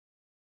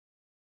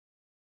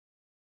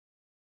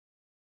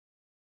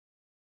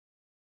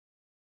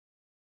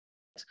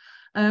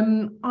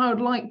project. I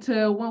would like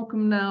to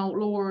welcome now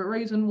Laura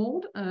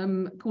Rosenwald,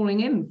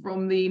 calling in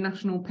from the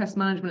National Pest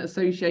Management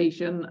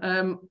Association.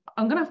 I'm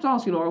going to have to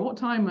ask you, Laura, what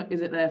time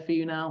is it there for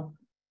you now?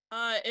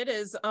 It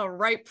is a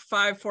ripe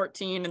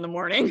 5:14 in the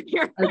morning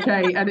here.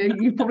 Okay,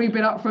 and you've probably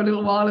been up for a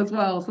little while as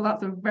well, so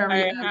that's a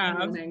very early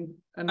morning.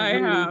 And I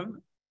have.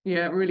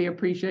 Yeah, really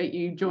appreciate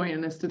you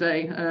joining us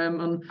today.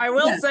 I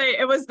will say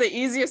it was the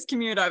easiest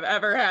commute I've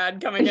ever had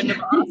coming into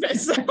the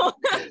office. So.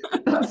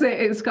 That's it.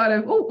 It's kind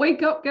of, oh,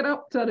 wake up, get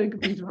up, turn the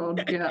computer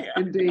on. Yeah,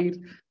 indeed.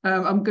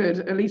 I'm good.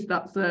 At least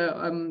that's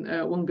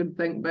one good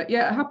thing. But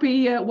yeah,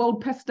 happy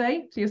World Pest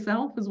Day to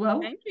yourself as well.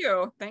 Thank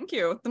you. Thank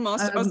you. The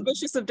most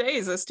auspicious of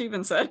days, as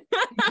Stephen said.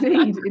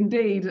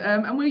 Indeed.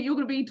 And you're going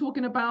to be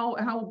talking about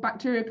how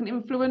bacteria can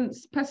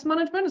influence pest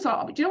management.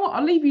 So do you know what?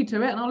 I'll leave you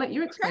to it and I'll let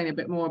you explain a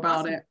bit more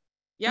about it.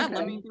 Yeah, okay.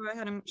 Let me go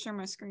ahead and share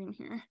my screen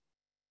here.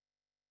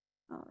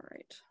 All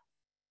right.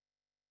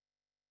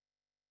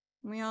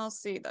 We all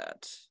see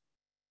that.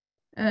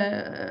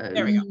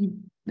 There we go.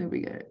 There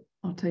we go.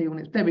 I'll tell you when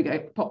it's, there we go,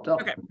 popped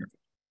up. Okay.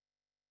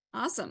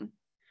 Awesome.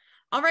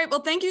 All right.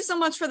 Well, thank you so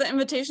much for the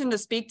invitation to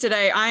speak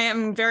today. I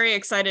am very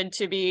excited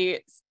to be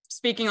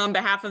speaking on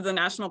behalf of the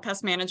National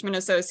Pest Management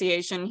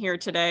Association here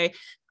today.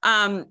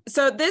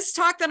 So this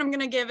talk that I'm going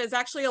to give is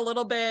actually a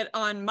little bit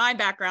on my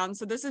background.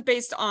 So this is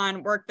based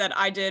on work that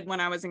I did when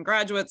I was in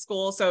graduate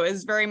school. So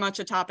it's very much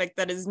a topic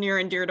that is near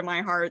and dear to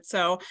my heart.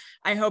 So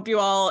I hope you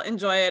all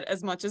enjoy it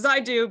as much as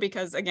I do,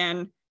 because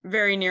again,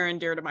 very near and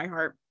dear to my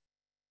heart.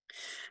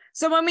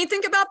 So when we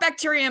think about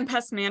bacteria and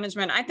pest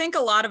management, I think a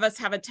lot of us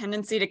have a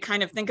tendency to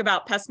kind of think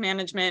about pest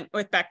management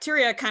with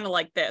bacteria kind of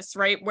like this,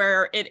 right?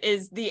 Where it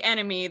is the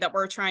enemy that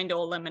we're trying to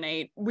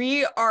eliminate.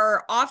 We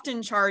are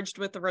often charged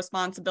with the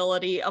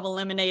responsibility of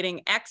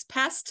eliminating X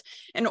pest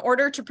in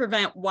order to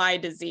prevent Y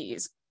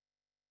disease.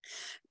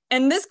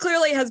 And this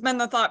clearly has been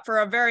the thought for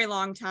a very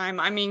long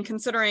time. I mean,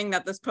 considering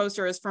that this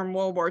poster is from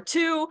World War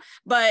II,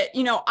 but,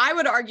 you know, I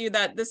would argue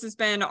that this has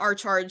been our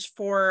charge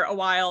for a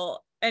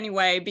while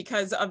anyway,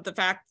 because of the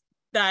fact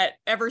that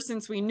ever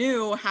since we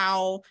knew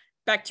how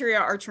bacteria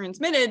are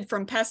transmitted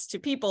from pests to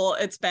people,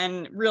 it's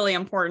been really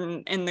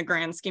important in the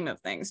grand scheme of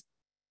things.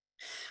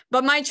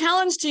 But my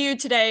challenge to you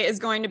today is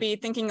going to be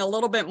thinking a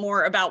little bit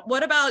more about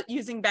what about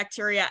using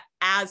bacteria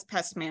as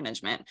pest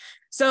management.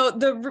 So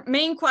the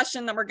main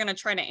question that we're going to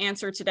try to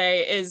answer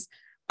today is,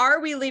 are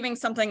we leaving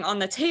something on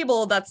the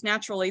table that's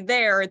naturally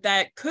there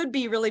that could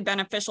be really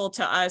beneficial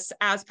to us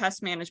as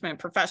pest management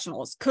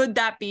professionals? Could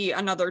that be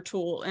another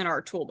tool in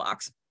our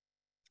toolbox?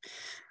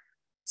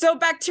 So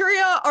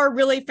bacteria are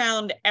really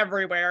found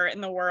everywhere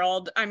in the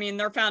world. I mean,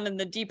 they're found in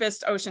the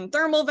deepest ocean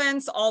thermal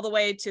vents all the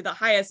way to the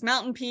highest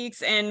mountain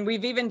peaks, and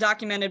we've even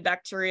documented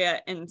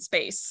bacteria in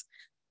space.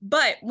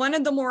 But one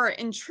of the more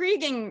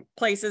intriguing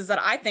places that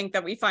I think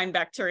that we find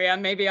bacteria,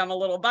 maybe I'm a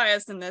little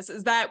biased in this,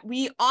 is that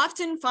we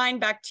often find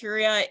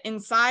bacteria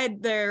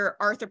inside their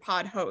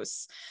arthropod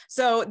hosts.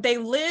 So they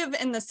live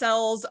in the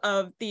cells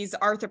of these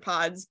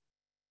arthropods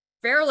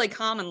fairly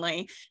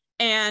commonly,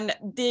 and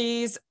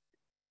these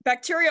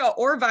bacteria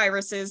or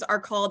viruses are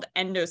called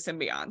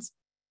endosymbionts.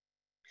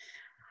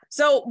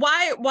 So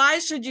why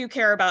should you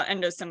care about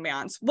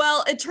endosymbionts?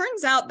 Well, it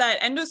turns out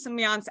that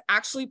endosymbionts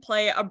actually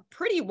play a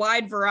pretty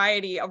wide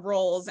variety of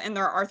roles in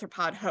their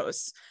arthropod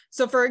hosts.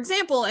 So for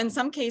example, in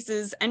some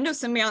cases,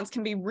 endosymbionts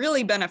can be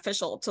really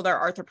beneficial to their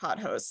arthropod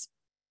hosts.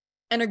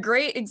 And a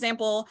great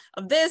example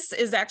of this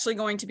is actually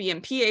going to be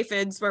in pea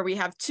aphids, where we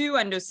have two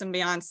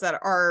endosymbionts that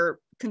are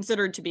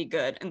considered to be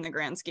good in the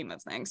grand scheme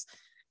of things.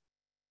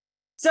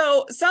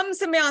 So some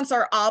symbionts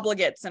are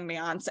obligate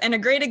symbionts, and a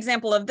great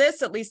example of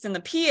this, at least in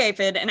the pea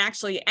aphid and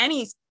actually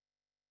any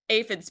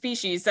aphid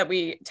species that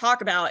we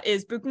talk about,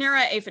 is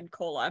Buchnera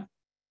aphicola.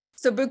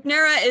 So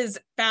Buchnera is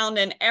found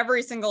in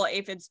every single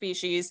aphid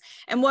species,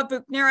 and what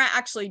Buchnera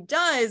actually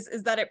does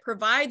is that it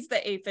provides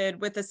the aphid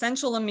with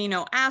essential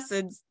amino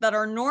acids that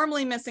are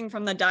normally missing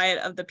from the diet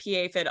of the pea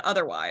aphid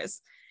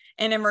otherwise.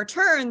 And in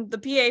return, the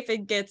pea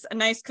aphid gets a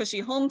nice cushy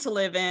home to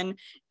live in.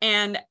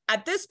 And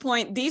at this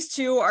point, these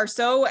two are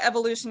so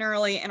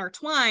evolutionarily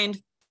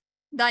intertwined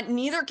that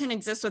neither can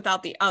exist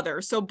without the other.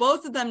 So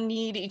both of them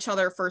need each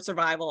other for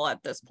survival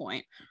at this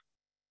point.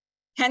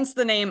 Hence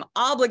the name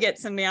obligate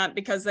symbiont,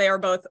 because they are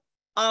both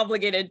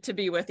obligated to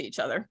be with each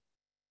other.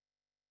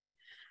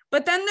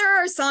 But then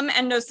there are some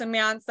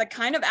endosymbionts that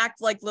kind of act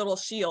like little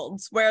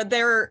shields, where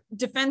they're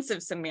defensive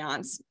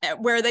symbionts,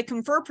 where they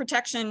confer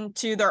protection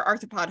to their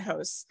arthropod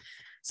hosts.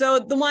 So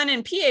the one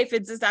in pea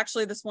aphids is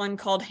actually this one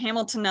called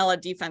Hamiltonella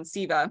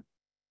defensiva.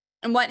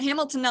 And what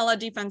Hamiltonella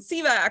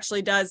defensiva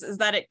actually does is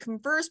that it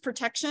confers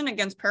protection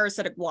against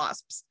parasitic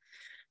wasps.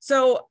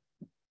 So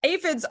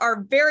aphids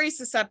are very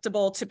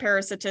susceptible to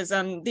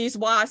parasitism. These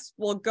wasps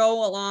will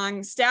go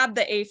along, stab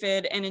the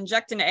aphid, and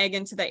inject an egg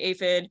into the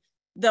aphid.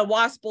 The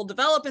wasp will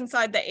develop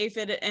inside the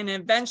aphid and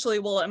eventually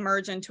will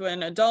emerge into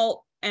an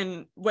adult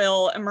and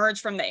will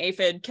emerge from the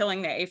aphid,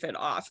 killing the aphid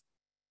off.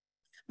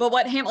 But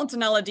what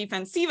Hamiltonella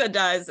defensiva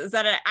does is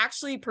that it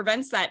actually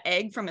prevents that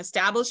egg from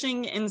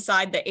establishing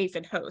inside the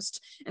aphid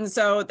host. And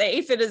so the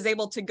aphid is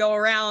able to go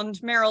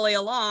around merrily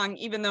along,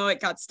 even though it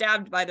got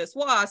stabbed by this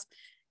wasp,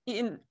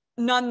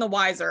 none the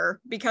wiser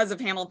because of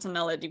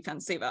Hamiltonella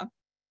defensiva.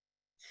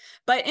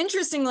 But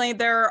interestingly,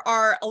 there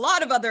are a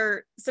lot of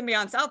other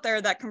symbionts out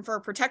there that confer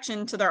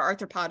protection to their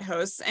arthropod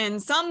hosts,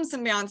 and some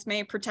symbionts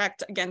may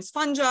protect against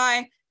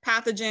fungi,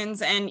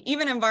 pathogens, and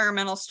even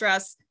environmental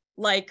stress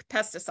like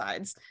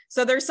pesticides.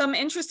 So there's some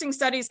interesting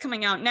studies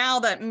coming out now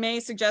that may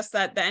suggest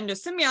that the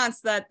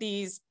endosymbionts that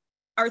these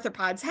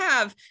arthropods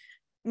have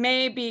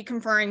may be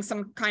conferring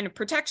some kind of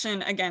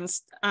protection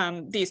against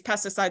these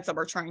pesticides that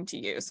we're trying to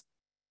use.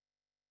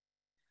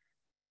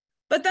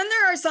 But then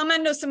there are some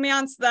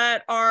endosymbionts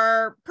that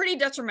are pretty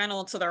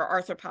detrimental to their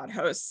arthropod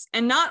hosts,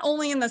 and not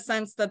only in the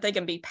sense that they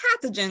can be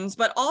pathogens,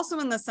 but also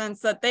in the sense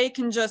that they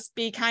can just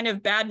be kind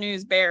of bad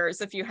news bears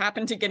if you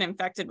happen to get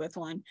infected with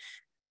one.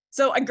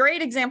 So a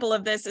great example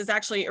of this is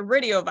actually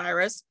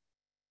iridiovirus,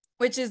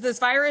 which is this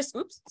virus,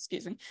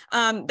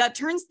 that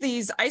turns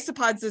these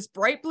isopods this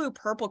bright blue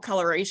purple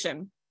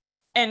coloration.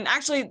 And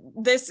actually,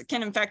 this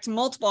can infect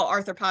multiple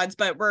arthropods,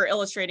 but we're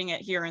illustrating it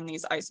here in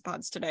these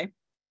isopods today.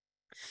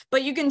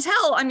 But you can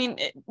tell, I mean,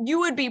 you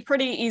would be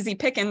pretty easy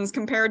pickings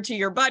compared to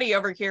your buddy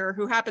over here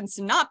who happens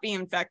to not be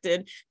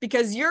infected,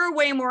 because you're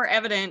way more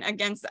evident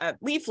against a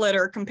leaf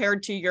litter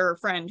compared to your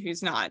friend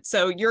who's not.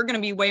 So you're going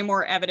to be way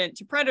more evident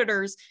to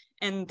predators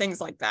and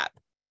things like that.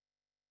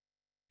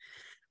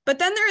 But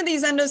then there are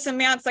these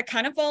endosymbionts that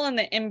kind of fall in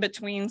the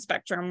in-between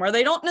spectrum, where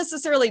they don't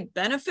necessarily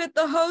benefit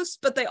the host,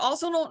 but they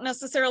also don't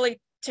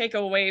necessarily take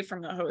away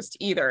from the host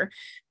either.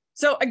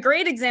 So a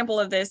great example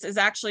of this is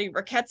actually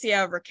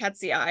Rickettsia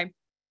rickettsii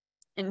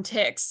in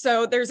ticks.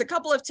 So there's a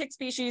couple of tick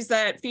species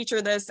that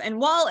feature this. And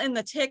while in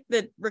the tick,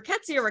 the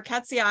Rickettsia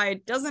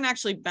rickettsii doesn't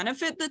actually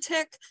benefit the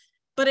tick,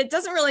 but it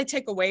doesn't really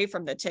take away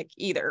from the tick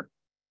either.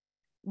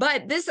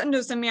 But this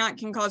endosymbiont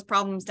can cause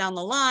problems down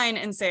the line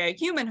in, say, a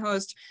human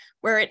host,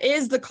 where it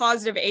is the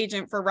causative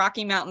agent for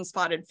Rocky Mountain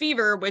spotted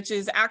fever, which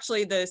is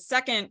actually the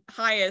second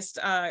highest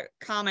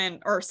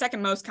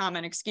second most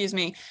common,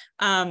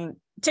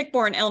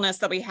 tick-borne illness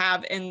that we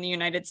have in the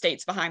United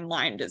States behind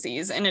Lyme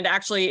disease. And it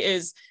actually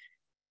is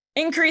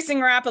increasing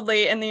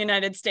rapidly in the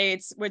United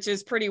States, which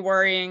is pretty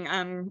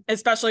worrying,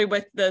 especially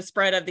with the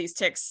spread of these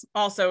ticks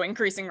also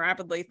increasing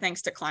rapidly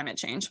thanks to climate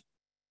change.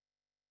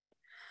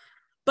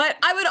 But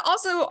I would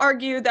also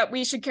argue that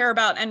we should care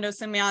about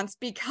endosymbionts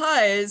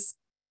because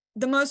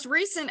the most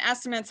recent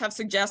estimates have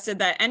suggested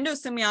that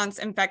endosymbionts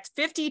infect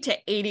 50 to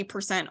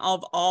 80%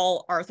 of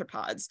all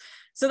arthropods.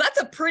 So that's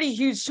a pretty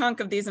huge chunk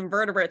of these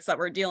invertebrates that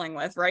we're dealing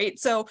with, right?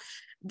 So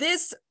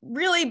this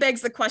really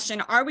begs the question,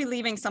 are we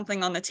leaving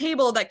something on the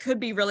table that could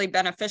be really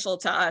beneficial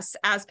to us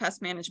as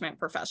pest management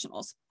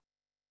professionals?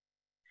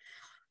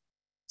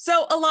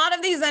 So a lot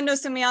of these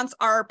endosymbionts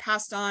are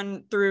passed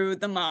on through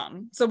the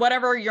mom. So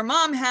whatever your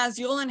mom has,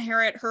 you'll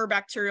inherit her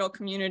bacterial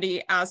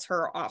community as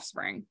her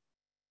offspring.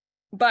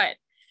 But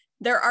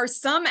there are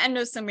some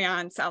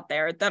endosymbionts out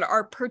there that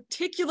are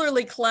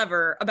particularly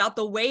clever about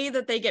the way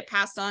that they get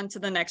passed on to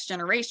the next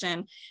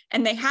generation,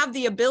 and they have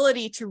the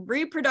ability to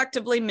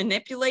reproductively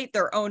manipulate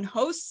their own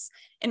hosts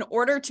in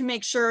order to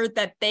make sure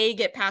that they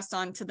get passed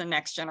on to the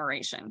next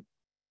generation.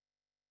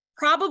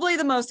 Probably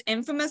the most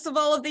infamous of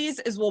all of these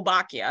is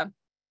Wolbachia,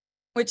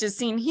 which is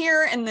seen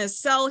here in this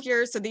cell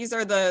here. So these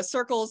are the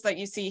circles that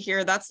you see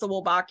here. That's the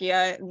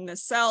Wolbachia in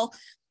this cell.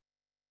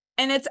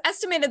 And it's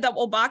estimated that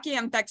Wolbachia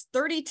infects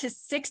 30 to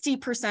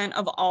 60%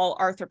 of all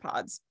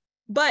arthropods.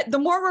 But the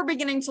more we're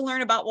beginning to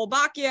learn about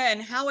Wolbachia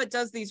and how it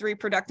does these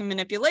reproductive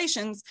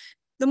manipulations,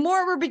 the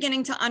more we're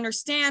beginning to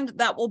understand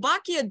that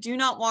Wolbachia do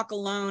not walk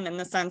alone, in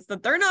the sense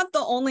that they're not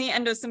the only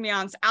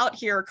endosymbionts out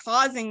here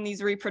causing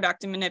these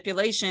reproductive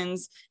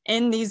manipulations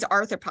in these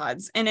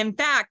arthropods. And in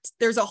fact,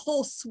 there's a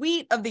whole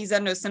suite of these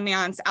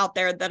endosymbionts out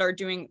there that are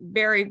doing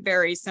very,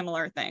 very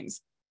similar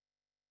things.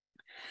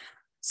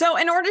 So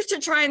in order to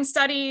try and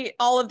study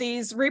all of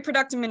these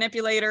reproductive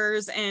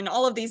manipulators and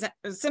all of these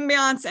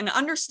symbionts and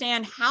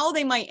understand how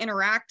they might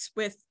interact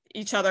with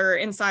each other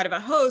inside of a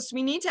host,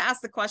 we need to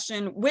ask the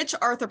question, which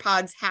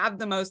arthropods have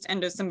the most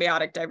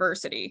endosymbiotic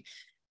diversity?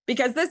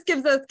 Because this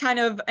gives us kind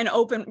of an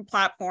open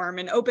platform,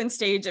 an open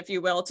stage, if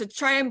you will, to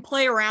try and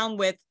play around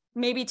with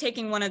maybe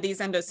taking one of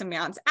these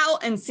endosymbionts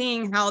out and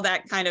seeing how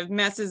that kind of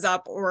messes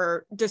up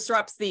or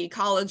disrupts the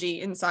ecology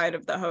inside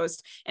of the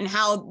host, and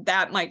how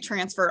that might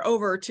transfer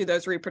over to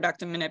those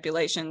reproductive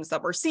manipulations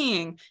that we're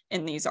seeing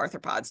in these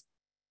arthropods.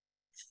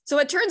 So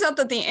it turns out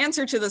that the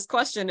answer to this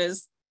question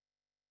is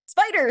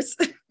spiders.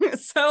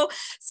 So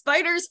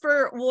spiders,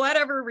 for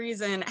whatever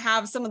reason,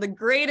 have some of the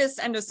greatest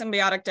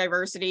endosymbiotic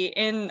diversity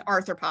in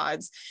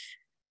arthropods.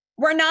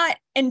 We're not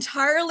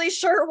entirely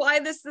sure why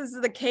this is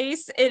the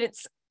case.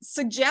 It's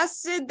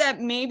suggested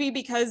that maybe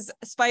because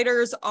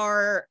spiders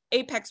are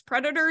apex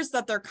predators,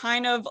 that they're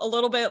kind of a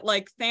little bit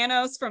like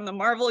Thanos from the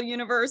Marvel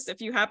universe, if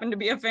you happen to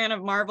be a fan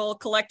of Marvel,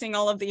 collecting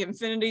all of the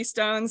Infinity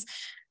Stones.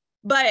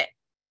 But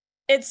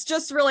It's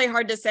just really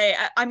hard to say.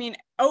 I mean,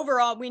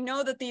 overall, we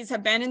know that these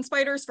have been in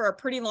spiders for a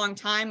pretty long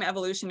time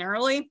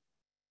evolutionarily,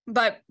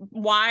 but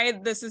why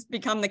this has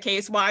become the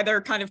case, why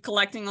they're kind of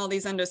collecting all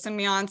these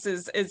endosymbionts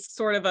is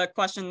sort of a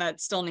question that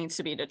still needs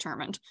to be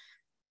determined.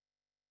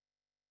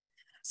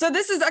 So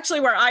this is actually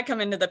where I come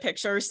into the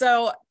picture.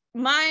 So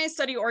my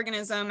study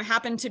organism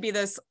happened to be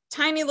this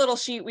tiny little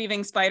sheet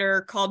weaving spider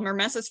called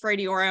Myrmecis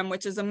fraidiorum,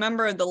 which is a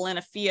member of the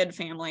Linnaeophid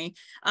family,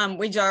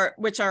 which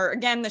are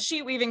again the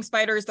sheet weaving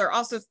spiders. They're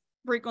also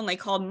frequently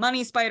called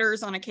money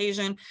spiders on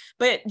occasion.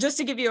 But just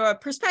to give you a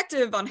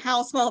perspective on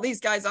how small these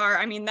guys are,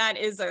 I mean, that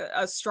is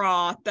a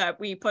straw that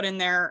we put in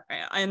their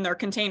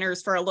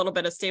containers for a little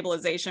bit of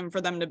stabilization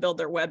for them to build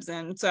their webs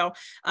in. So,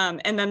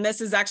 and then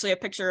this is actually a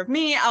picture of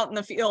me out in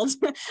the field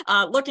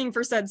looking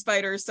for said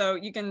spiders. So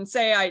you can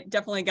say I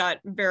definitely got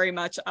very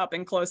much up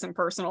and close and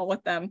personal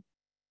with them.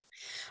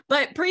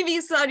 But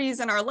previous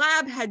studies in our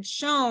lab had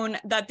shown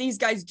that these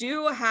guys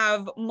do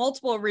have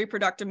multiple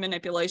reproductive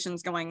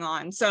manipulations going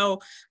on.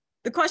 So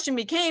the question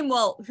became,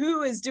 well,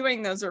 who is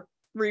doing those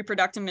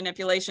reproductive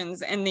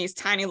manipulations in these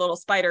tiny little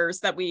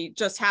spiders that we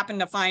just happened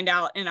to find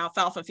out in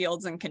alfalfa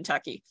fields in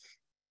Kentucky?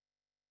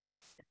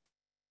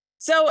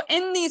 So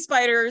in these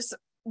spiders,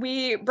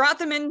 we brought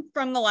them in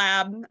from the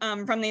lab,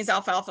 from these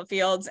alfalfa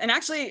fields. And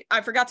actually,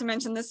 I forgot to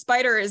mention this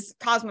spider is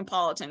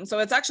cosmopolitan. So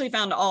it's actually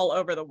found all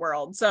over the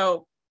world.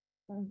 So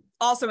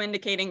also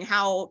indicating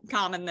how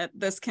common that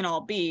this can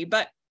all be.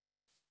 But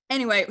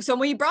anyway, so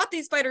we brought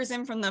these spiders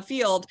in from the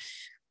field.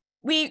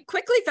 We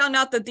quickly found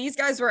out that these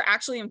guys were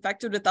actually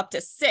infected with up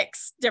to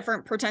 6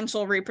 different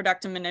potential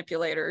reproductive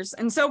manipulators.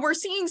 And so we're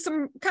seeing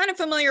some kind of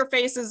familiar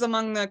faces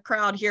among the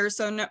crowd here.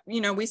 So,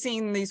 you know, we're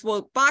seeing these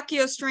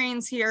Wolbachia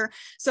strains here.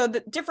 So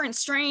the different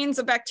strains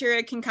of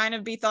bacteria can kind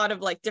of be thought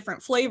of like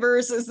different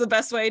flavors is the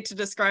best way to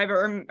describe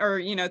it, or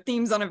you know,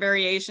 themes on a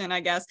variation, I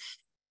guess.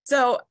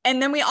 So,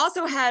 and then we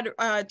also had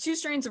 2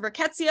 strains of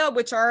Rickettsia,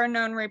 which are a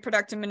known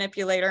reproductive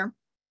manipulator.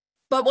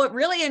 But what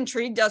really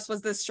intrigued us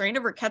was this strain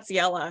of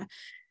Rickettsiella.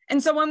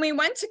 And so when we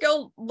went to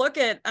go look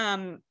at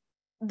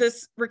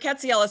this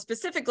Rickettsiella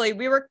specifically,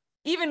 we were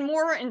even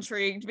more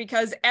intrigued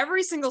because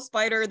every single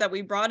spider that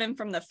we brought in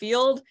from the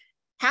field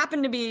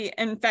happened to be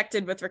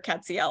infected with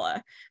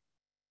Rickettsiella.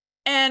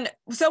 And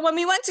so when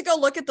we went to go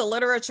look at the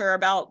literature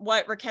about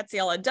what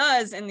Rickettsiella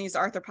does in these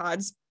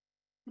arthropods,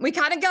 we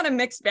kind of got a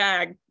mixed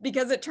bag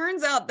because it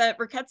turns out that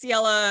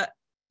Rickettsiella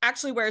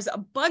actually wears a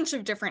bunch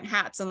of different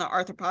hats in the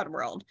arthropod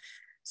world.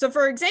 So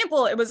for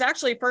example, it was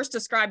actually first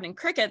described in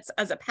crickets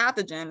as a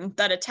pathogen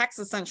that attacks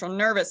the central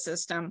nervous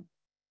system.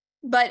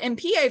 But in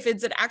pea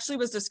aphids, it actually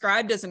was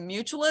described as a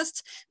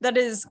mutualist that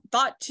is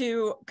thought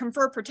to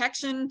confer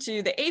protection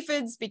to the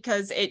aphids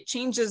because it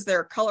changes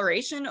their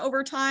coloration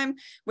over time,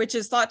 which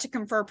is thought to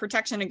confer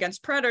protection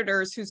against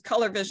predators whose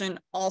color vision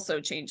also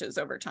changes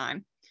over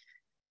time.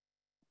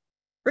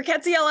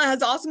 Rickettsiella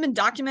has also been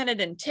documented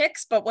in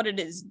ticks, but what it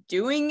is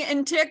doing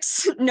in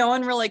ticks, no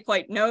one really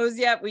quite knows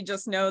yet. We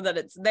just know that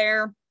it's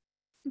there.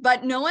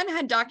 But no one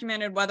had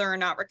documented whether or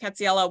not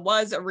Rickettsiella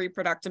was a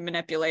reproductive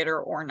manipulator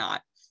or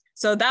not.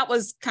 So that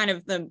was kind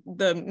of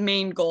the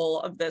main goal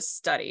of this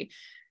study.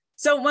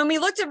 So when we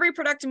looked at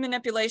reproductive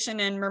manipulation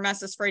in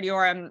Myrmecis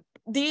fraidiorum,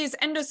 these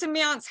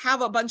endosymbionts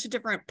have a bunch of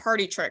different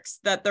party tricks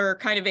that they're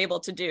kind of able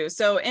to do.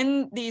 So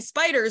in these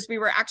spiders, we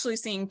were actually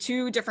seeing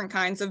 2 different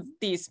kinds of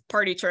these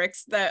party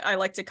tricks that I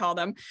like to call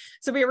them.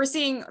 So we were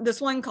seeing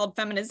this one called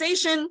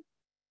feminization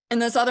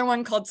and this other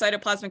one called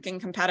cytoplasmic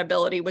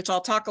incompatibility, which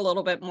I'll talk a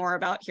little bit more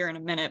about here in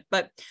a minute.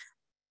 But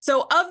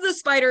so of the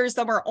spiders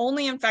that were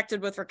only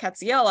infected with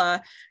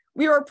Rickettsiella,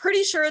 we were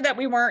pretty sure that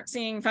we weren't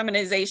seeing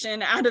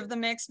feminization out of the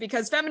mix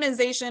because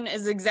feminization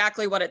is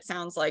exactly what it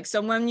sounds like. So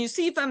when you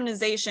see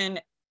feminization,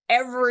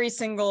 every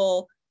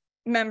single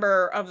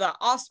member of the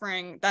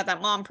offspring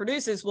that mom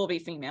produces will be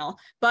female.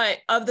 But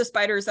of the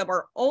spiders that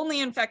were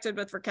only infected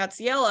with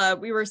Rickettsiella,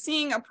 we were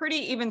seeing a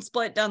pretty even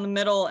split down the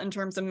middle in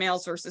terms of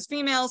males versus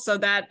females. So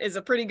that is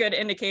a pretty good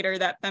indicator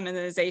that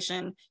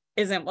feminization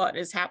isn't what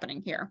is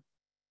happening here.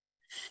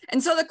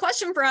 And so the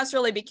question for us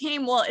really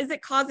became, well, is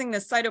it causing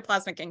this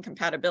cytoplasmic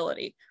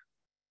incompatibility?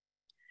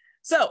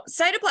 So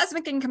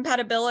cytoplasmic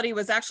incompatibility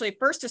was actually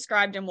first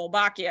described in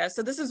Wolbachia.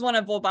 So this is one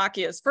of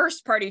Wolbachia's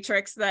first party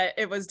tricks that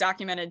it was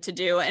documented to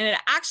do. And it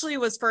actually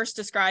was first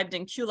described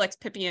in Culex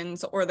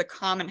pipiens, or the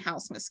common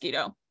house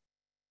mosquito.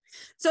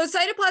 So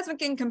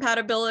cytoplasmic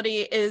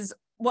incompatibility is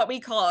what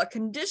we call a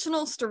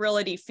conditional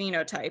sterility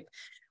phenotype,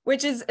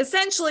 which is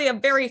essentially a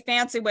very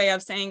fancy way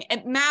of saying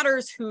it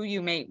matters who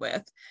you mate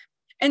with.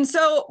 And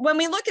so when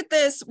we look at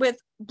this with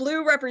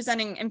blue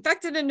representing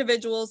infected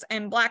individuals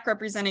and black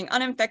representing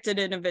uninfected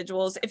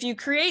individuals, if you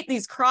create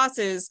these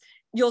crosses,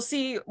 you'll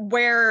see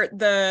where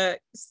the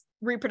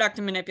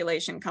reproductive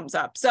manipulation comes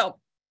up. So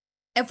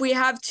if we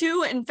have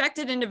 2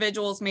 infected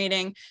individuals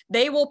mating,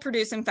 they will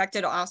produce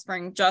infected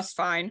offspring just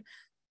fine.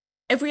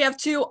 If we have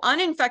 2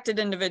 uninfected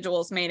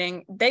individuals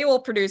mating, they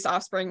will produce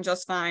offspring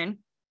just fine.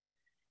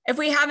 If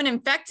we have an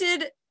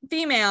infected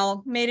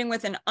female mating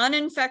with an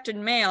uninfected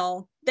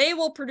male, they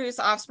will produce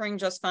offspring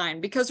just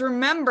fine. Because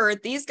remember,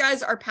 these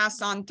guys are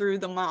passed on through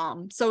the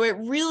mom. So it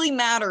really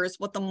matters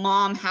what the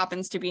mom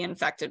happens to be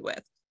infected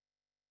with.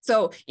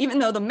 So even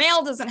though the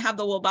male doesn't have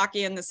the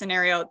Wolbachia in the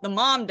scenario, the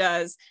mom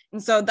does.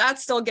 And so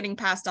that's still getting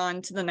passed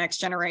on to the next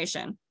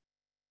generation.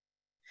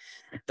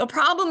 The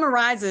problem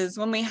arises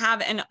when we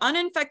have an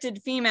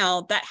uninfected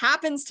female that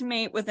happens to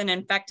mate with an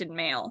infected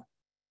male.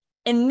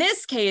 In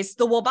this case,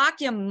 the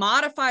Wolbachia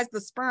modifies the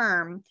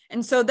sperm.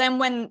 And so then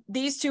when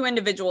these two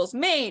individuals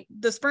mate,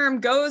 the sperm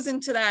goes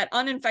into that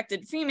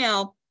uninfected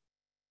female,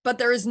 but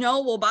there is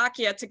no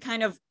Wolbachia to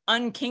kind of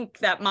unkink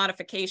that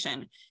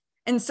modification.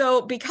 And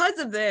so because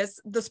of this,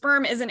 the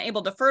sperm isn't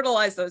able to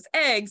fertilize those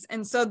eggs.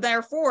 And so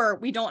therefore,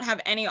 we don't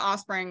have any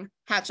offspring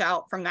hatch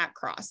out from that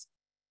cross.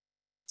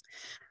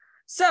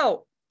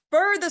 So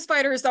for the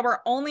spiders that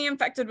were only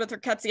infected with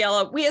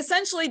Rickettsia, we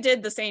essentially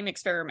did the same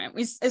experiment.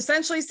 We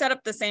essentially set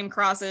up the same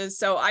crosses.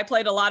 So I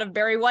played a lot of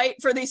Barry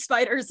White for these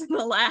spiders in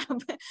the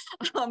lab.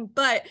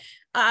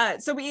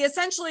 So we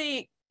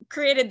essentially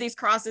created these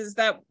crosses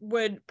that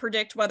would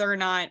predict whether or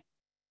not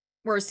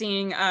we're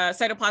seeing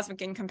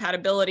cytoplasmic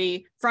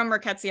incompatibility from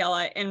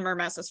Rickettsia in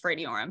Myrmecis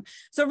frateorum.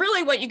 So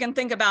really what you can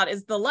think about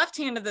is the left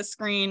hand of the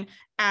screen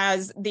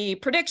as the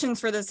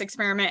predictions for this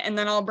experiment, and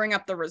then I'll bring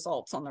up the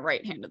results on the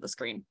right hand of the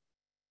screen.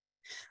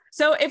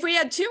 So if we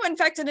had two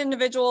infected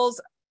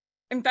individuals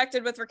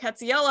infected with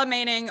Rickettsia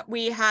mating,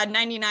 we had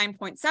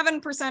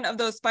 99.7% of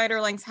those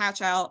spiderlings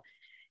hatch out.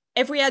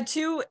 If we had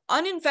two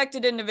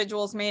uninfected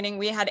individuals mating,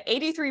 we had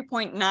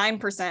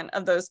 83.9%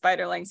 of those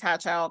spiderlings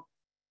hatch out.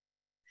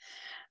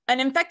 An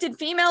infected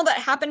female that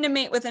happened to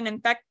mate with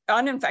an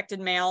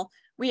uninfected male,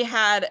 we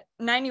had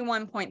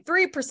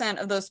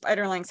 91.3% of those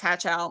spiderlings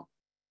hatch out.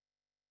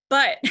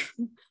 But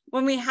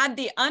when we had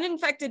the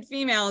uninfected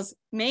females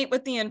mate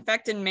with the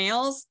infected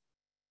males,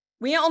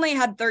 we only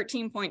had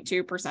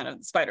 13.2% of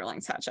the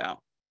spiderlings hatch out.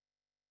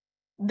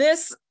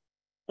 This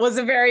was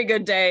a very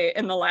good day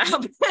in the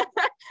lab.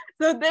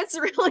 So this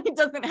really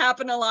doesn't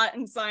happen a lot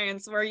in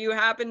science, where you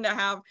happen to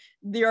have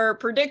your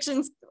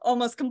predictions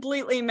almost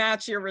completely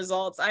match your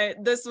results.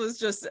 This was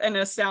just an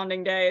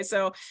astounding day.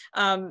 So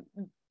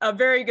a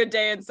very good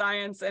day in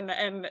science, and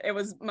it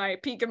was my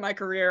peak of my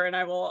career, and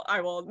I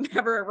will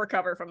never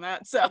recover from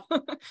that. So.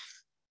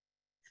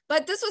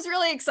 But this was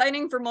really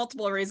exciting for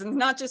multiple reasons,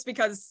 not just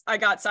because I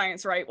got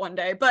science right one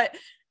day, but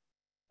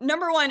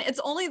number one, it's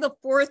only the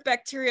fourth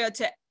bacteria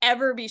to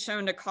ever be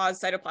shown to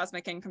cause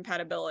cytoplasmic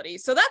incompatibility.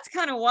 So that's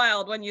kind of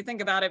wild when you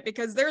think about it,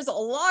 because there's a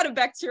lot of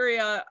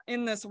bacteria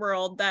in this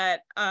world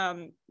that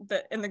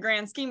in the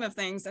grand scheme of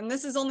things, and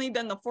this has only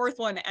been the fourth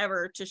one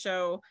ever to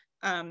show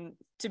to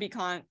be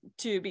causing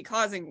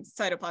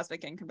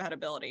cytoplasmic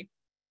incompatibility.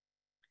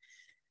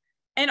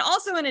 And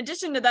also, in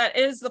addition to that,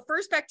 it is the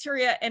first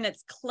bacteria in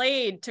its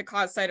clade to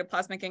cause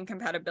cytoplasmic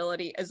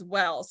incompatibility as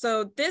well.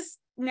 So this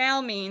now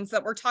means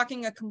that we're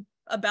talking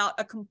about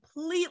a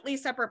completely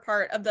separate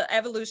part of the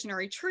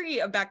evolutionary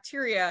tree of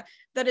bacteria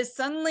that is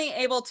suddenly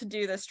able to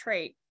do this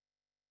trait.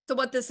 So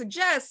what this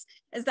suggests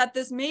is that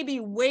this may be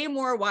way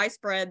more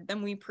widespread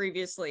than we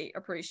previously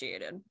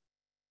appreciated.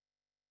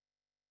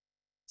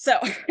 So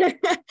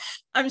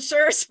I'm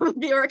sure some of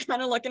you are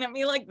kind of looking at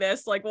me like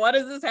this, like, what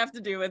does this have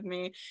to do with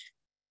me?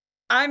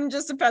 I'm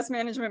just a pest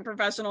management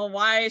professional.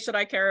 Why should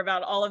I care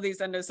about all of these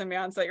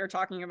endosymbionts that you're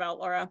talking about,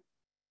 Laura?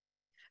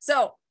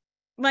 So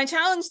my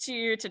challenge to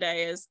you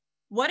today is,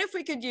 what if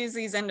we could use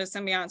these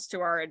endosymbionts to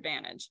our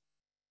advantage?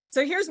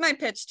 So here's my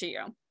pitch to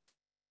you.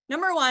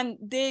 Number one,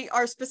 they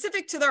are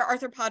specific to their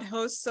arthropod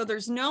hosts, so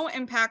there's no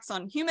impacts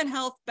on human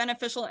health,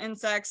 beneficial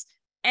insects,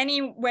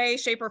 any way,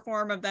 shape, or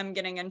form of them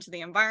getting into the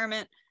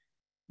environment.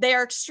 They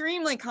are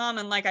extremely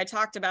common, like I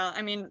talked about.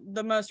 I mean,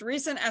 the most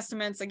recent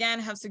estimates, again,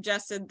 have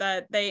suggested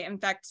that they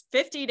infect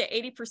 50 to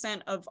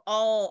 80% of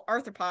all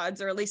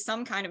arthropods, or at least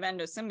some kind of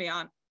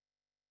endosymbiont.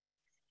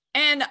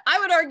 And I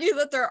would argue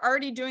that they're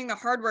already doing the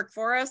hard work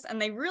for us,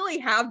 and they really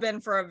have been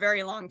for a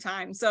very long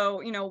time.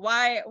 So, you know,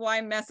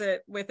 why mess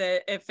with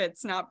it if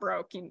it's not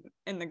broke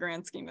in the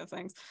grand scheme of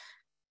things?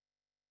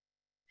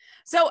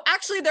 So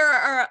actually, there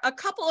are a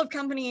couple of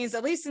companies,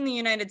 at least in the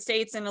United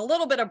States and a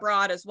little bit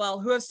abroad as well,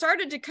 who have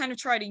started to kind of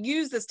try to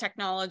use this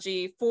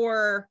technology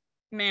for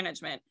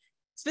management.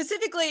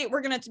 Specifically,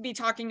 we're going to be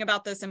talking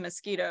about this in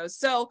mosquitoes.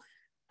 So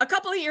a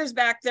couple of years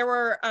back, there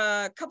were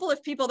a couple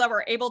of people that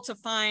were able to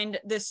find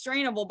this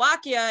strain of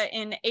Wolbachia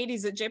in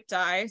Aedes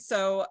aegypti,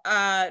 so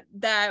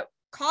that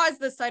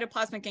caused the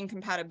cytoplasmic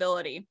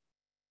incompatibility.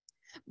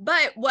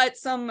 But what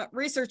some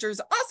researchers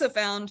also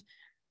found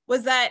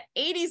was that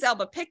Aedes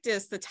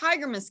albopictus, the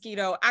tiger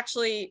mosquito,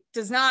 actually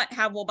does not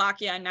have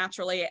Wolbachia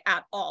naturally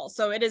at all.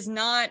 So it is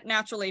not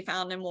naturally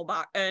found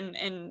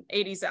in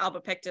Aedes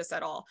albopictus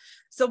at all.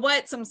 So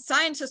what some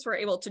scientists were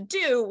able to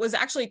do was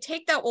actually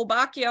take that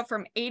Wolbachia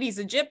from Aedes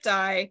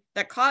aegypti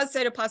that caused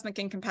cytoplasmic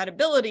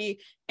incompatibility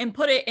and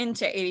put it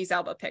into Aedes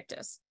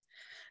albopictus.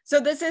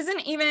 So this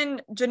isn't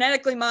even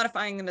genetically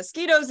modifying the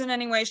mosquitoes in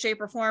any way,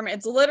 shape, or form.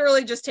 It's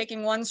literally just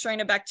taking one strain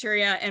of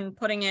bacteria and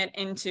putting it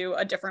into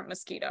a different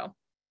mosquito.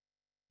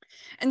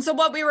 And so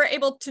what we were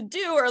able to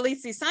do, or at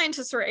least these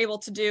scientists were able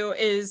to do,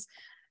 is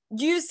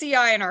use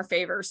CI in our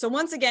favor. So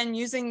once again,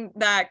 using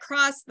that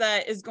cross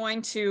that is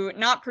going to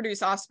not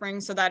produce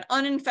offspring, so that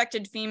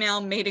uninfected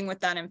female mating with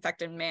that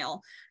infected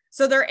male.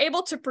 So they're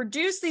able to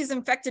produce these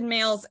infected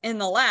males in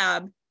the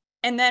lab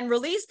and then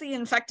release the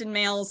infected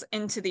males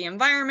into the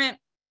environment,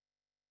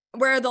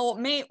 where they'll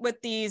mate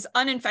with these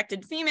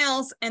uninfected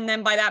females. And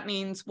then by that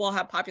means we'll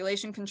have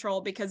population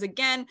control, because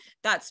again,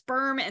 that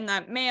sperm in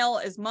that male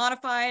is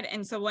modified.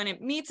 And so when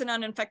it meets an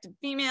uninfected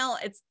female,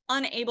 it's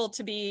unable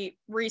to be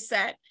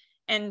reset.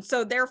 And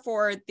so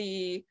therefore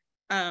the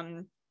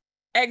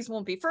eggs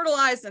won't be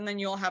fertilized, and then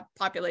you'll have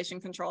population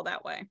control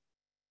that way.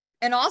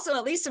 And also,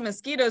 at least in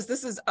mosquitoes,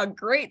 this is a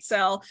great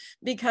sell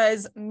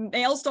because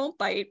males don't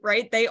bite,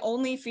 right? They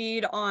only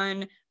feed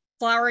on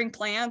flowering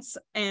plants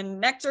and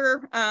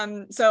nectar.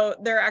 So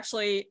they're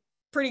actually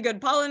pretty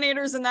good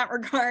pollinators in that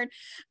regard.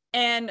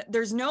 And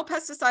there's no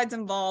pesticides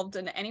involved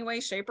in any way,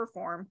 shape, or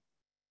form.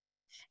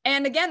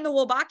 And again, the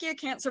Wolbachia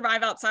can't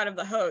survive outside of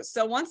the host.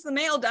 So once the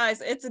male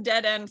dies, it's a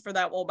dead end for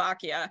that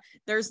Wolbachia.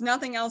 There's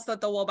nothing else that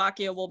the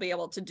Wolbachia will be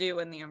able to do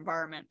in the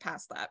environment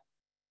past that.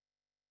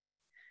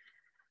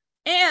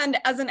 And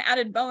as an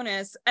added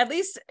bonus, at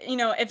least, you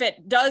know, if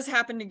it does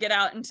happen to get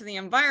out into the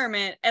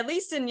environment, at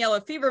least in yellow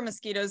fever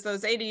mosquitoes,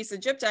 those Aedes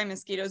aegypti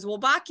mosquitoes,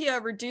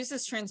 Wolbachia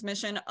reduces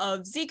transmission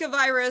of Zika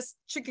virus,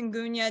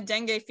 chikungunya,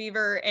 dengue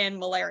fever, and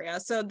malaria.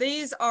 So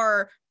these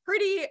are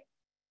pretty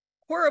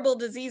horrible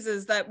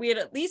diseases that we'd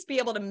at least be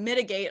able to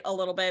mitigate a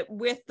little bit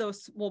with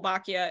those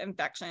Wolbachia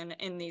infection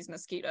in these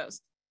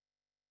mosquitoes.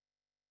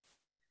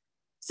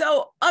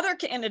 So other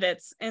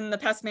candidates in the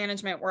pest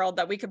management world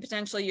that we could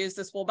potentially use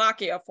this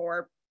Wolbachia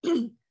for.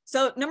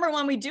 So number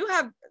one, we do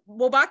have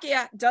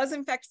Wolbachia does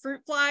infect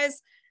fruit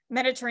flies,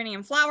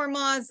 Mediterranean flower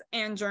moths,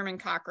 and German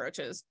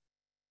cockroaches.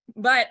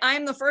 But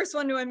I'm the first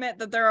one to admit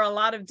that there are a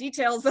lot of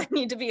details that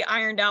need to be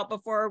ironed out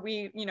before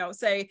we, you know,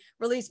 say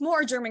release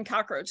more German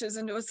cockroaches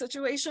into a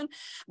situation.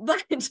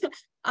 But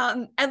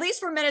at least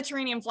for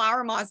Mediterranean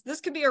flower moths,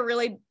 this could be a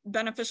really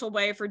beneficial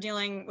way for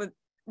dealing with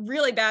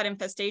really bad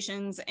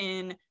infestations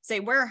in,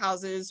 say,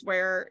 warehouses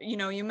where, you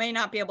know, you may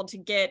not be able to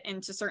get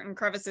into certain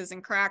crevices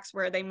and cracks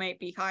where they might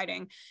be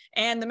hiding.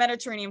 And the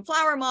Mediterranean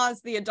flower moths,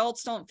 the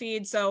adults don't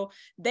feed, so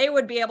they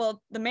would be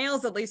able, the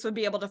males at least would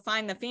be able to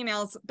find the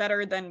females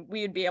better than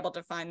we would be able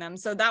to find them.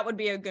 So that would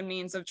be a good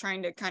means of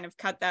trying to kind of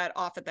cut that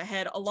off at the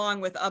head,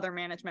 along with other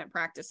management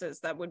practices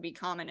that would be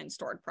common in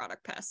stored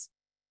product pests.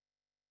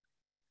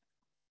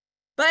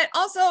 But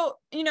also,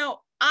 you know,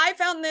 I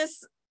found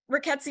this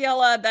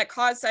Rickettsia that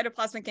caused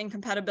cytoplasmic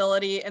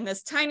incompatibility in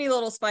this tiny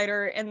little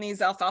spider in these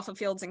alfalfa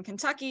fields in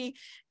Kentucky.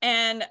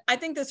 And I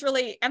think this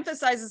really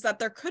emphasizes that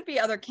there could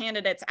be other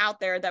candidates out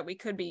there that we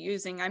could be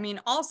using. I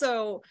mean,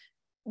 also,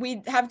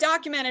 we have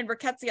documented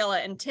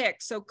Rickettsia in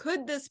ticks. So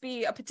could this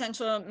be a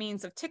potential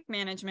means of tick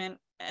management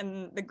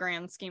in the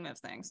grand scheme of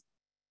things?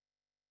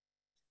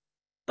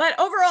 But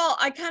overall,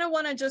 I kind of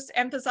want to just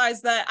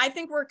emphasize that I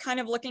think we're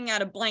kind of looking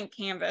at a blank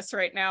canvas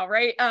right now,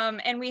 right?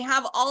 And we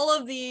have all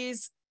of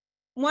these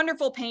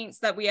wonderful paints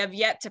that we have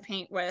yet to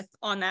paint with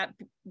on that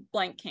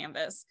blank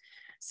canvas.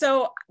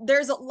 So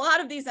there's a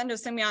lot of these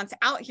endosymbionts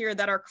out here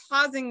that are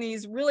causing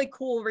these really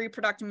cool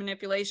reproductive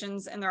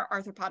manipulations in their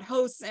arthropod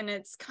hosts. And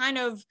it's kind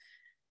of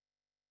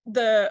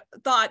the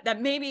thought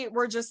that maybe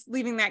we're just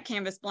leaving that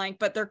canvas blank,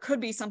 but there could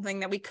be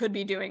something that we could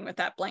be doing with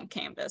that blank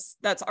canvas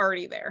that's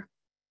already there.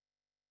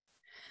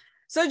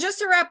 So just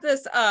to wrap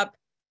this up,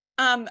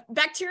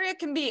 bacteria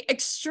can be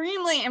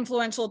extremely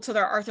influential to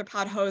their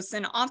arthropod hosts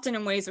and often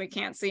in ways we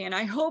can't see. And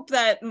I hope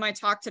that my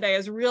talk today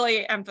has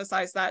really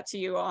emphasized that to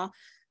you all.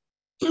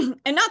 And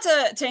not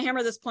to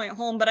hammer this point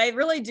home, but I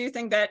really do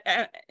think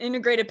that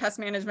integrated pest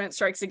management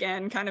strikes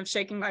again, kind of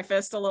shaking my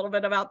fist a little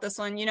bit about this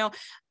one. You know,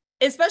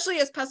 especially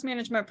as pest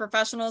management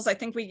professionals, I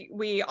think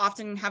we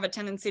often have a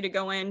tendency to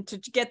go in to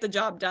get the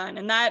job done,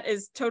 and that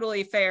is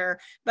totally fair.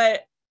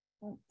 But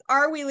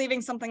are we leaving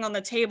something on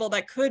the table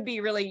that could be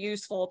really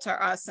useful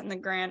to us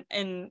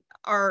in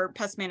our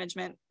pest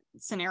management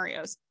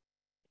scenarios?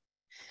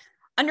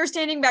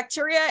 Understanding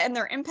bacteria and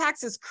their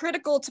impacts is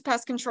critical to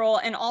pest control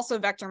and also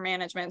vector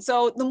management.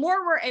 So the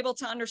more we're able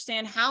to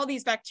understand how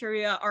these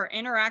bacteria are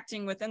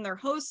interacting within their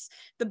hosts,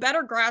 the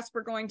better grasp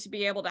we're going to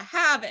be able to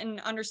have in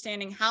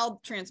understanding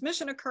how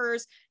transmission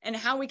occurs and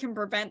how we can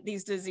prevent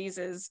these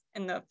diseases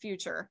in the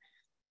future.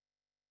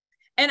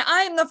 And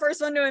I'm the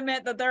first one to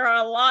admit that there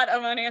are a lot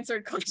of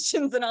unanswered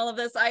questions in all of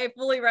this. I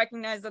fully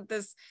recognize that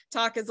this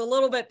talk is a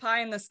little bit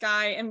pie in the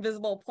sky,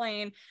 invisible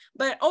plane,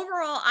 but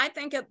overall, I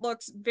think it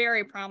looks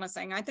very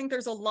promising. I think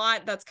there's a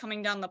lot that's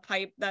coming down the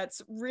pipe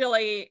that's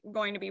really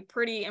going to be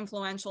pretty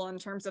influential in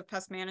terms of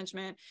pest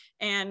management.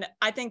 And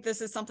I think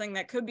this is something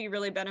that could be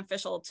really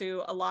beneficial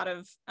to a lot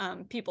of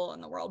people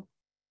in the world.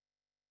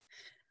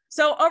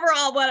 So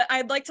overall, what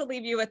I'd like to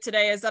leave you with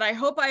today is that I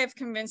hope I have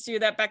convinced you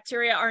that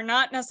bacteria are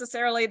not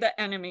necessarily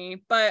the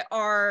enemy, but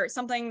are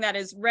something that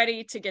is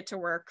ready to get to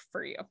work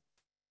for you.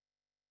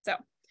 So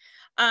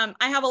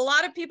I have a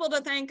lot of people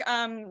to thank.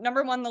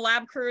 Number one, the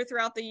lab crew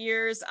throughout the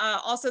years.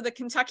 Also the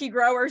Kentucky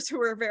growers who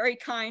were very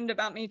kind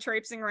about me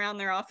traipsing around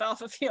their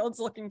alfalfa fields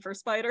looking for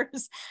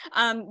spiders.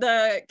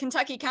 The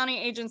Kentucky County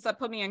agents that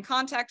put me in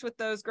contact with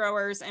those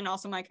growers, and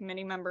also my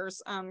committee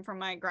members from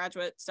my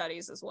graduate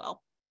studies as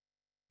well.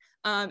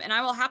 And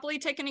I will happily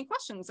take any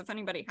questions if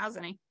anybody has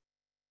any.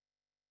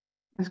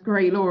 That's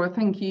great, Laura.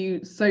 Thank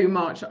you so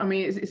much. I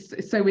mean,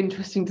 it's so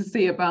interesting to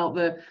see about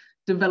the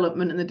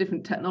development and the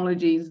different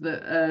technologies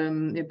that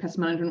the pest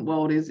management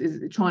world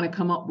is trying to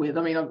come up with.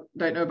 I mean, I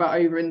don't know about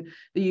over in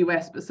the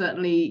US, but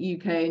certainly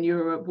UK and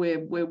Europe,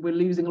 we're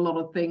losing a lot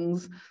of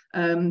things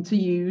to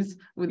use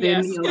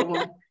within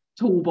our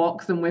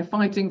toolbox, and we're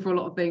fighting for a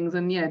lot of things.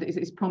 And yeah,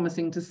 it's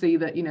promising to see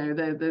that, you know,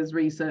 there's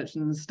research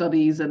and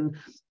studies and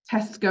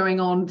tests going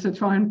on to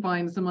try and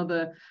find some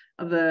other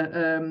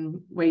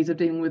ways of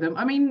dealing with them.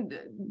 I mean,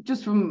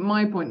 just from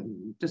my point,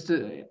 just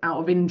out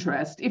of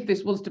interest, if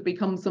this was to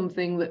become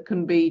something that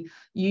can be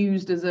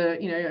used as a,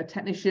 you know, a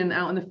technician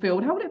out in the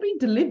field, how would it be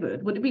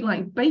delivered? Would it be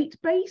like bait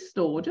based,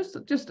 or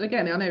just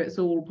again, I know it's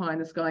all pie in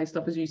the sky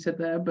stuff as you said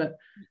there, but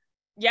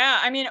yeah,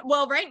 I mean,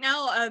 well, right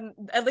now,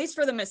 at least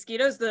for the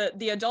mosquitoes,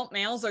 the adult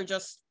males are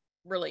just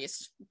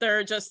released.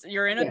 They're just,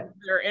 you're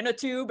in a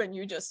tube and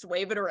you just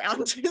wave it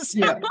around.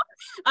 So,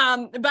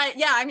 but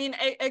yeah, I mean,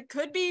 it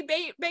could be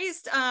bait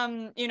based.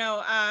 You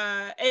know,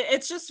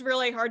 it's just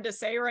really hard to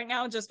say right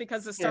now, just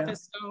because the stuff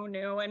is so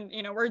new, and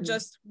you know, we're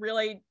just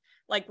really,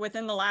 like,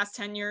 within the last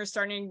 10 years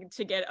starting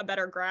to get a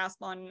better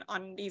grasp on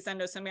these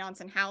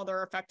endosymbionts and how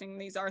they're affecting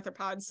these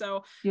arthropods.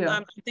 So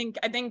I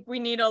think we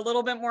need a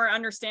little bit more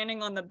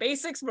understanding on the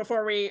basics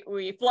before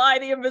we fly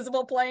the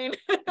invisible plane.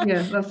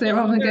 Yeah, that's it.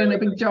 Rather than getting a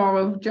big jar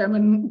of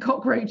German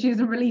cockroaches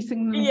and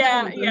releasing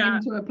them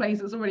into a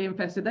place that's already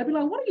infested, they'd be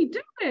like, "What are you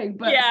doing?"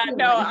 But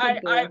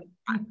I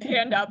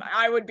hand up,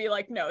 I would be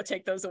like, "No,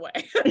 take those away."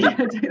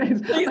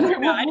 Please do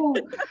not.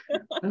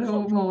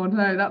 More.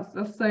 No,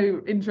 that's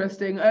so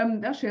interesting.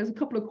 Actually, there's a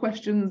couple of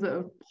questions that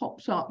have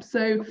popped up.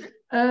 So,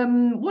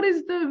 what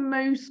is the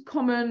most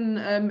common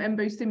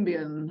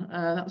embosymbion?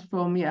 That's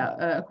from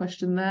a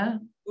question there.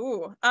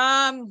 Ooh,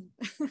 yeah,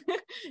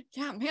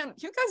 man,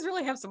 you guys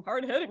really have some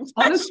hard hitting.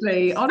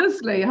 Honestly,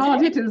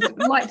 hard hitters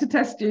like to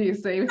test you. You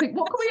see, we think,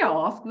 what can we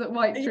ask that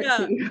might trick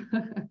you?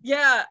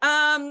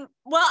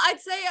 Well, I'd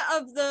say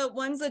of the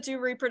ones that do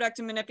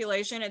reproductive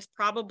manipulation, it's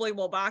probably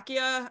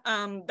Wolbachia.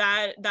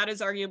 That is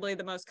arguably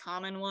the most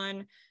common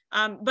one.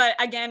 But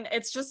again,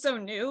 it's just so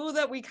new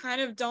that we kind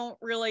of don't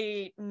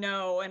really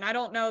know. And I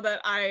don't know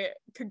that I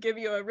could give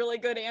you a really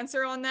good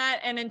answer on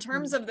that. And in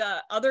terms of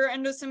the other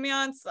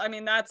endosymbionts, I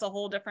mean, that's a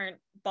whole different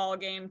ball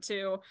game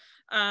too.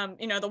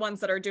 You know, the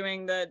ones that are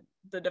doing the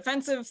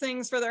defensive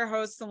things for their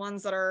hosts, the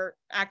ones that are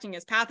acting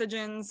as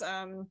pathogens,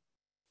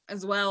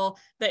 as well,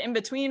 the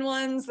in-between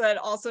ones that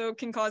also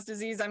can cause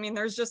disease. I mean,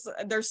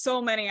 there's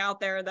so many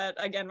out there that,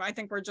 again, I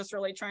think we're just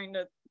really trying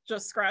to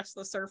just scratch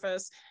the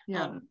surface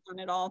on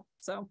it all.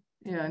 So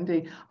yeah,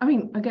 indeed. I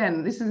mean,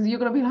 again, you're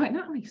gonna be like,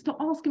 Natalie, stop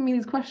asking me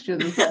these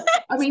questions.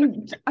 I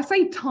mean, I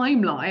say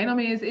timeline. I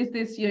mean, is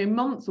this, you know,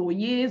 months or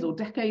years or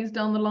decades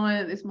down the line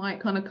that this might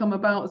kind of come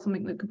about as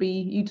something that could be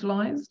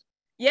utilized?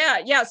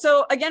 Yeah.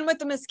 So again, with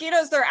the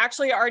mosquitoes, they're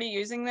actually already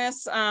using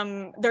this.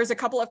 There's a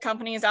couple of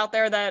companies out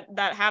there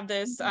that have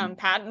this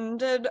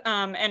patented,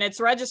 and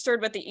it's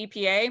registered with the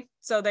EPA.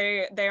 So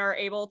they are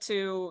able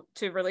to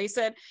release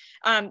it.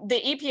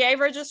 The EPA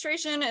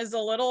registration is a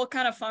little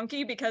kind of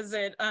funky because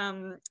it,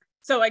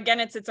 so again,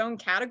 it's its own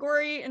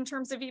category in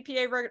terms of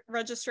EPA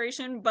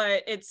registration,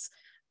 but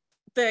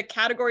the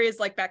category is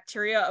like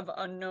bacteria of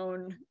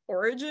unknown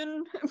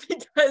origin,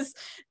 because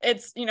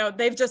it's, you know,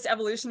 they've just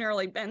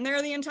evolutionarily been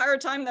there the entire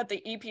time, that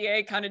the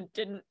EPA kind of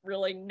didn't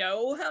really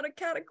know how to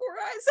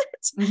categorize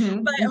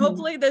it. But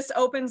hopefully this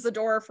opens the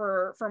door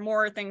for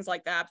more things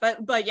like that.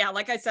 But yeah,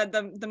 like I said,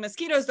 the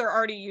mosquitoes they're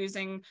already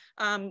using,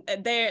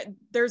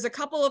 there's a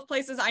couple of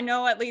places I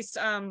know, at least,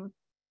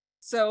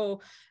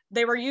 so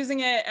they were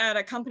using it at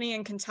a company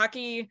in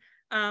Kentucky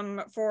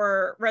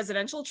for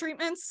residential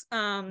treatments,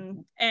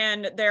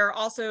 and they're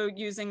also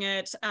using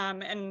it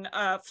in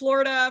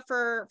Florida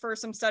for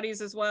some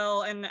studies as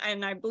well, and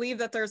I believe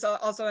that there's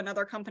also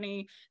another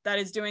company that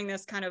is doing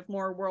this kind of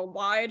more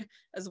worldwide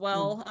as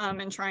well,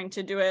 and trying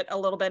to do it a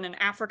little bit in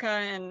Africa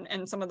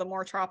and some of the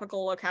more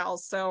tropical locales.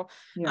 So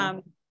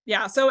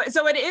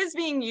so it is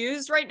being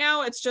used right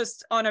now. It's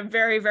just on a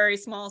very, very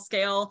small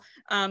scale.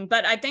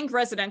 But I think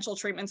residential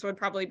treatments would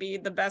probably be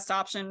the best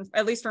option,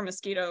 at least for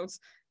mosquitoes.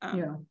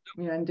 Yeah,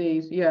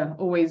 indeed. Yeah,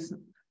 always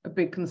a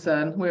big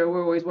concern. We're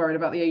always worried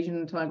about the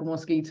Asian tiger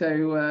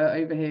mosquito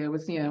over here.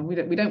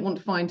 We don't want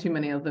to find too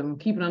many of them.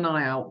 Keeping an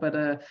eye out, but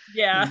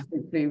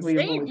hopefully we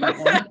avoid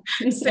that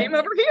one. Same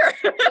over here.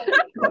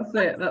 That's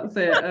it.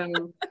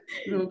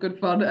 It's all good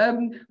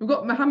fun. We've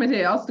got Mohammed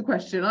here asked the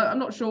question. I'm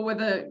not sure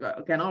whether,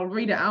 again, I'll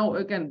read it out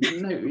again.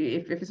 No,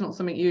 if it's not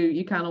something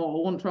you can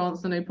or want to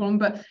answer, no problem.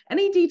 But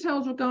any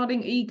details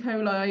regarding E.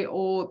 coli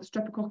or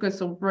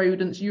Streptococcus of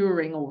rodents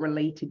urine or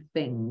related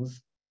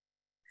things?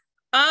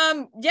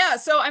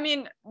 So I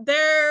mean,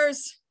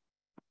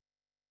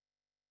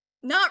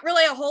 Not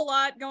really a whole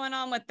lot going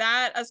on with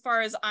that as far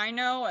as I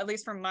know, at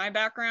least from my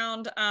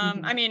background.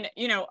 I mean,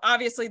 you know,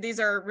 obviously these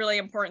are really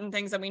important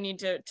things that we need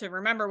to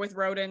remember with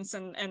rodents,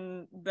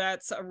 and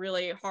that's a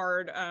really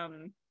hard,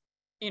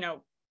 you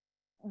know,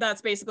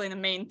 that's basically the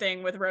main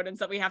thing with rodents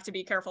that we have to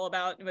be careful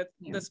about with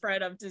the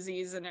spread of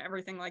disease and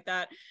everything like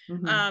that.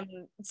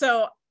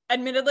 So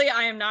admittedly,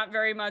 I am not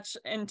very much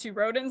into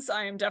rodents.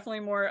 I am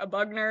definitely more a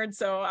bug nerd,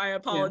 so I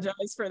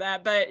apologize for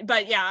that.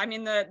 But yeah, I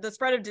mean, the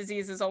spread of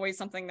disease is always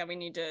something that we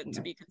need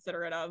to be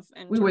considerate of.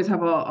 And we always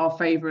have our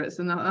favorites,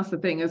 and that's the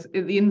thing, is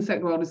the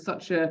insect world is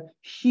such a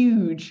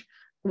huge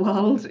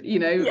world, you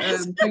know.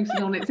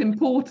 Focusing on it's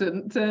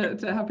important to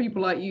have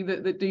people like you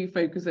that do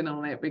focus in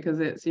on it,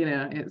 because it's, you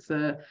know, it's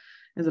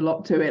there's a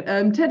lot to it.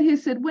 Ted here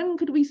said, when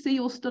could we see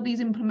your studies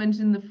implemented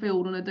in the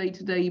field on a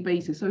day-to-day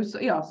basis? So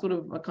yeah, sort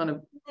of, I kind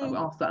of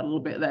asked that a little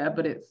bit there,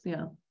 but it's,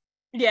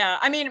 yeah,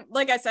 I mean,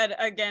 like I said,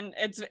 again,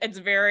 it's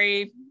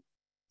very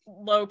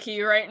low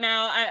key right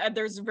now.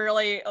 There's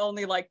really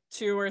only like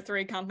 2 or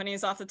 3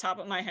 companies off the top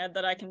of my head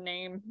that I can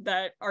name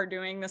that are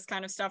doing this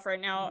kind of stuff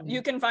right now.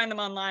 You can find them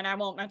online. I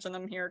won't mention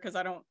them here because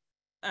I don't,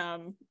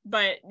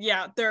 but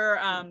yeah,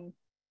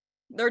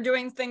 they're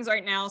doing things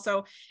right now.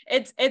 So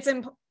it's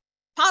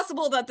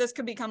possible that this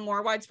could become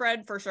more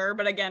widespread for sure,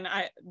 but again,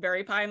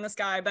 very pie in the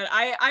sky. But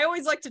I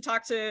always like to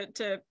talk to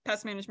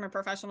pest management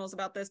professionals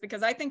about this,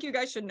 because I think you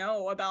guys should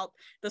know about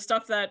the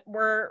stuff that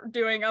we're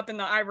doing up in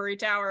the ivory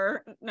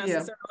tower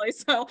necessarily.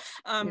 So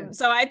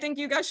so I think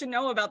you guys should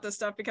know about this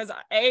stuff, because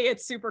A,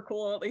 it's super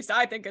cool, at least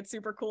I think it's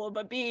super cool,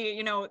 but B,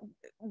 you know,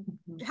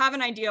 have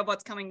an idea of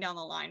what's coming down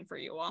the line for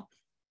you all.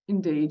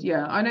 Indeed,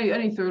 yeah. I know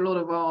only through a lot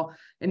of our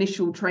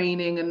initial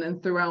training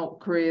and throughout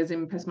careers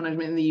in pest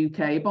management in the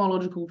UK,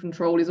 biological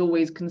control is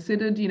always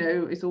considered, you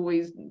know, it's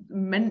always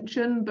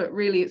mentioned, but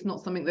really it's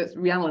not something that's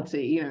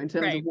reality, you know, in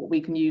terms of what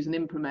we can use and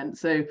implement.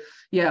 So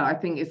yeah, I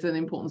think it's an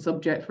important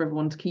subject for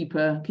everyone to keep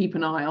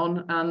an eye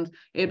on, and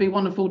it'd be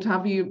wonderful to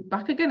have you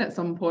back again at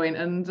some point,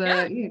 and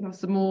have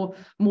some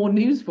more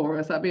news for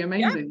us. That'd be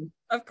amazing.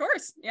 Of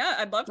course. Yeah,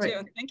 I'd love to.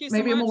 Thank you so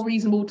much. Maybe a more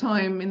reasonable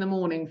time in the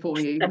morning for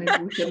you. Maybe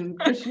we can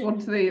push you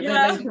onto the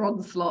later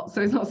on slot, so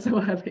it's not so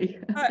early.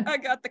 I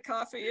got the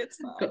coffee. It's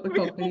fine. Got the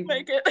coffee. We'll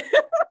make it.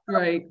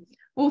 Great.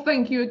 Well,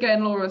 thank you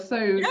again, Laura,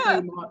 so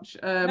much.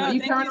 Are you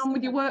carrying on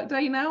with your work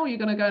day now, or are you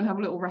going to go and have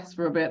a little rest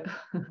for a bit?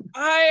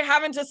 I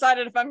haven't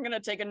decided if I'm going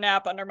to take a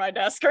nap under my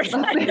desk or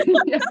not.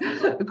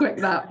 A quick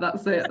nap,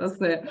 that's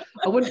it.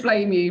 I wouldn't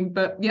blame you,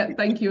 but yeah,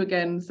 thank you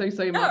again so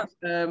much.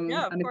 And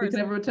if we can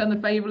ever return the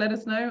favor, let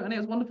us know, and it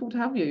was wonderful to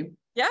have you.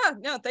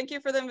 Thank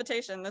you for the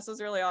invitation. This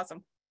was really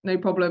awesome. No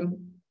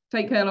problem.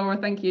 Take care, Laura.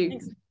 Thank you.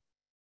 Thanks.